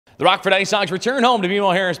The Rockford IceHogs return home to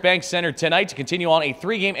BMO Harris Bank Center tonight to continue on a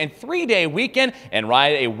 3-game and 3-day weekend and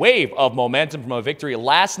ride a wave of momentum from a victory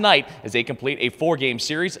last night as they complete a 4-game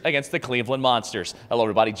series against the Cleveland Monsters. Hello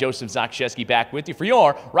everybody, Joseph Zakshesky back with you for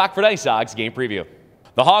your Rockford IceHogs game preview.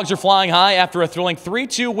 The Hogs are flying high after a thrilling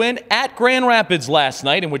 3-2 win at Grand Rapids last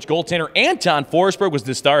night, in which goaltender Anton Forsberg was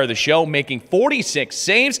the star of the show, making 46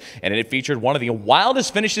 saves, and it featured one of the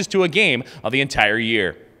wildest finishes to a game of the entire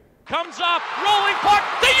year. Comes up, rolling puck,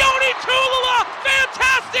 the Yoni Tulula,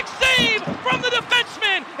 fantastic save from the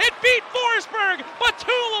defenseman. It beat Forsberg, but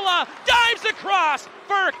Tulula dives across.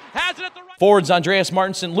 Burke has it at the right. Forwards Andreas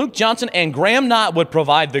Martinson, Luke Johnson, and Graham Knott would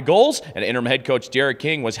provide the goals, and interim head coach Derek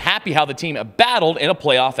King was happy how the team battled in a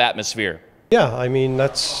playoff atmosphere. Yeah, I mean,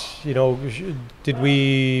 that's, did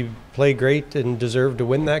we play great and deserve to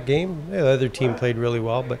win that game? Yeah, the other team played really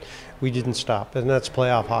well, but we didn't stop. And that's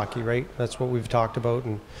playoff hockey, right? That's what we've talked about.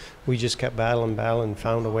 And we just kept battling,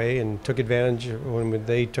 found a way, and took advantage. When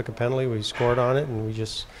they took a penalty, we scored on it, and we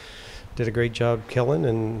just did a great job killing.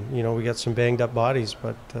 And, we got some banged up bodies,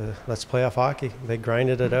 but that's playoff hockey. They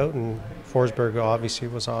grinded it out, and Forsberg obviously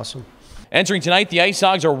was awesome. Entering tonight, the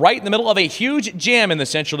IceHogs are right in the middle of a huge jam in the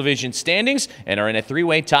Central Division standings and are in a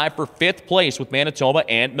 3-way tie for 5th place with Manitoba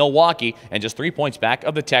and Milwaukee, and just 3 points back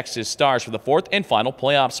of the Texas Stars for the 4th and final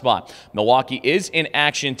playoff spot. Milwaukee is in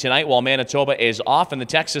action tonight while Manitoba is off, and the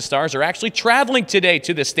Texas Stars are actually traveling today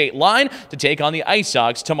to the state line to take on the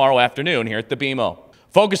IceHogs tomorrow afternoon here at the BMO.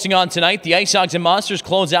 Focusing on tonight, the IceHogs and Monsters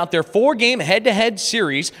close out their 4-game head-to-head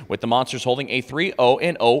series, with the Monsters holding a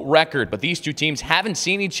 3-0-0 record. But these two teams haven't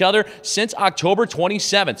seen each other since October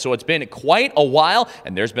 27th, so it's been quite a while,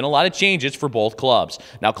 and there's been a lot of changes for both clubs.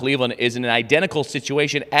 Now, Cleveland is in an identical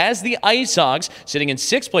situation as the IceHogs, sitting in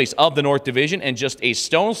 6th place of the North Division and just a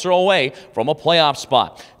stone's throw away from a playoff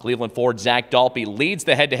spot. Cleveland forward Zach Dalpe leads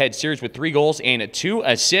the head-to-head series with 3 goals and 2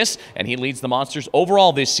 assists, and he leads the Monsters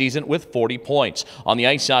overall this season with 40 points. On the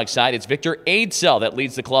IceHogs side, it's Victor Ejdsell that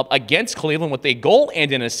leads the club against Cleveland with a goal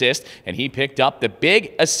and an assist, and he picked up the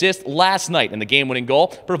big assist last night in the game-winning goal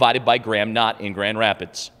provided by Graham Knott in Grand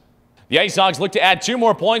Rapids. The IceHogs look to add 2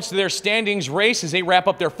 more points to their standings race as they wrap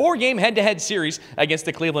up their 4-game head-to-head series against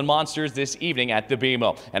the Cleveland Monsters this evening at the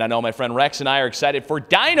BMO. And I know my friend Rex and I are excited for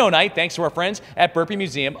Dino Night thanks to our friends at Burpee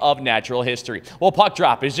Museum of Natural History. Well, puck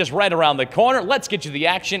drop is just right around the corner. Let's get you the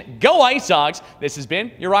action. Go IceHogs! This has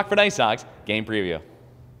been your Rockford IceHogs game preview.